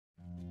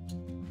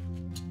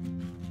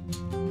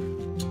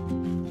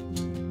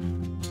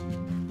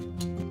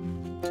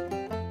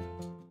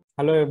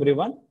Hello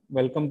everyone,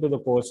 welcome to the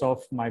course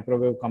of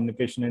microwave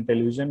communication and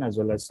television as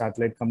well as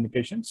satellite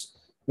communications.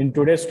 In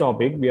today's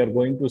topic, we are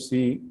going to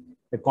see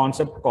a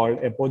concept called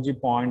apogee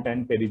point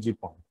and perigee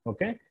point.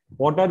 Okay,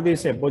 what are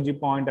these apogee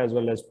point as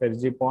well as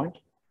perigee point?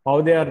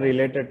 How they are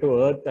related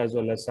to Earth as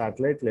well as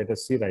satellite? Let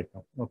us see right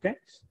now. Okay,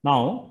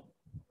 now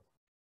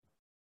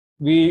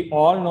we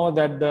all know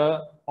that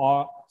the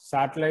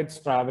satellites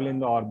travel in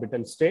the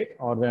orbital state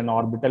or an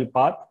orbital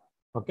path.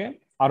 Okay,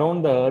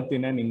 around the Earth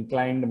in an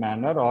inclined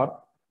manner, or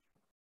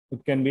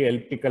it can be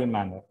elliptical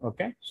manner.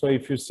 Okay, so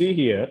if you see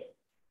here,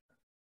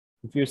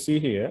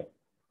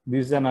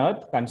 this is an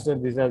Earth. Consider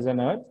this as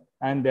an Earth,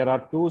 and there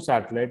are two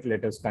satellites.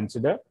 Let us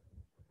consider.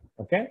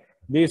 Okay,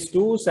 these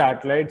two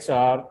satellites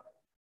are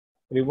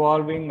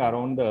revolving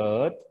around the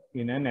Earth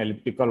in an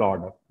elliptical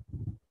order.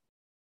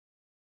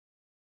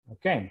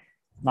 Okay,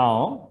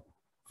 now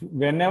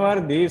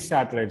whenever these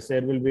satellites,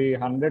 there will be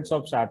hundreds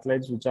of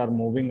satellites which are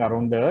moving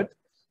around the Earth.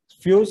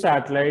 Few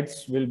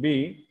satellites will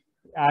be,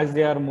 as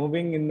they are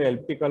moving in the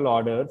elliptical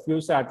order,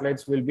 few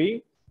satellites will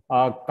be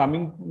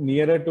coming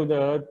nearer to the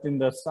Earth in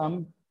the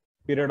some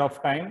period of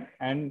time,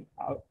 and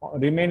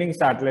remaining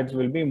satellites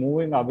will be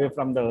moving away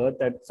from the Earth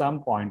at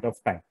some point of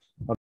time.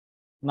 Okay.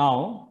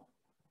 Now,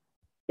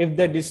 if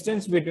the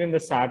distance between the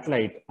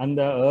satellite and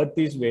the Earth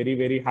is very,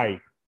 very high,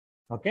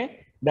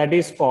 okay, that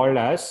is called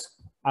as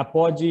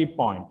apogee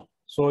point.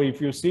 So if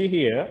you see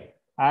here,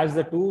 as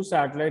the two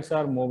satellites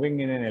are moving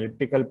in an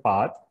elliptical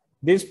path,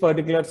 this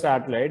particular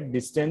satellite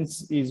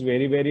distance is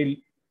very,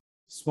 very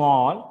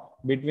small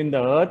between the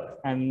Earth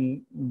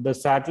and the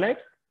satellite,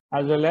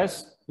 as well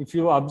as if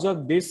you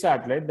observe this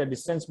satellite, the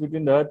distance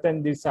between the Earth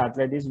and this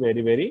satellite is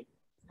very, very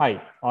high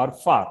or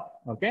far.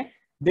 Okay,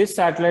 this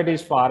satellite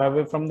is far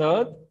away from the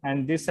Earth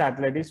and this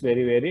satellite is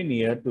very, very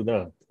near to the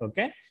Earth.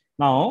 Okay,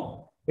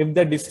 now if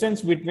the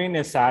distance between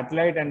a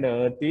satellite and the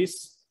Earth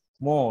is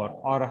more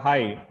or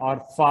high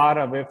or far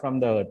away from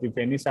the Earth, if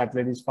any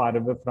satellite is far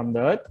away from the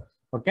Earth,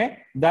 okay,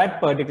 that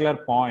particular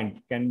point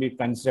can be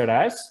considered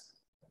as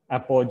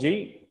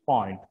apogee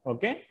point.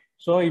 Okay,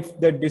 so if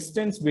the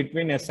distance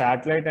between a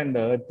satellite and the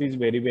Earth is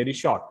very, very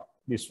short,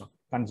 this one,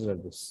 consider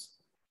this,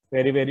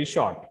 very, very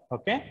short.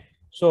 Okay,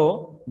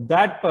 so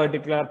that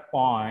particular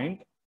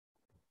point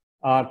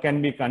can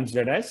be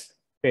considered as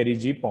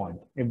perigee point.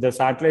 If the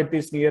satellite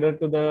is nearer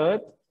to the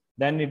Earth,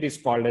 then it is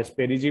called as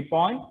perigee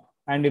point,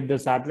 and if the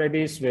satellite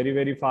is very,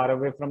 very far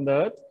away from the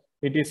Earth,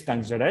 it is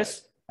considered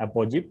as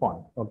apogee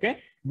point. Okay,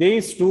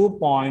 these 2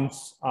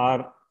 points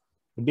are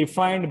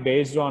defined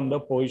based on the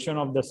position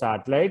of the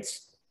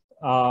satellites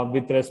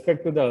with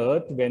respect to the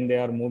Earth when they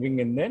are moving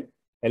in the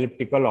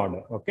elliptical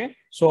order. Okay,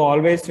 so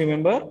always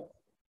remember,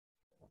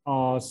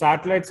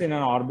 satellites in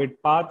an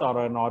orbit path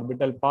or an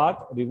orbital path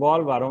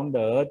revolve around the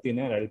Earth in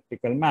an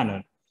elliptical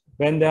manner.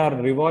 When they are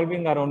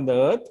revolving around the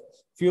Earth,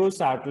 few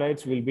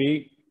satellites will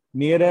be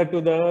nearer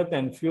to the Earth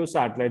and few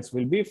satellites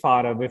will be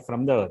far away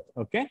from the Earth.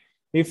 Okay,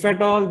 if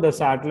at all the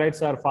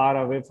satellites are far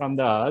away from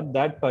the Earth,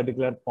 that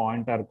particular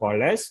point are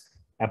called as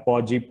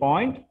apogee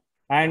point.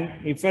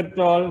 And if at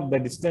all the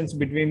distance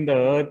between the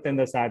Earth and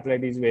the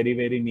satellite is very,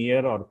 very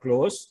near or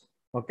close,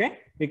 okay,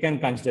 we can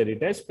consider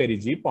it as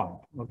perigee point.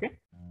 Okay,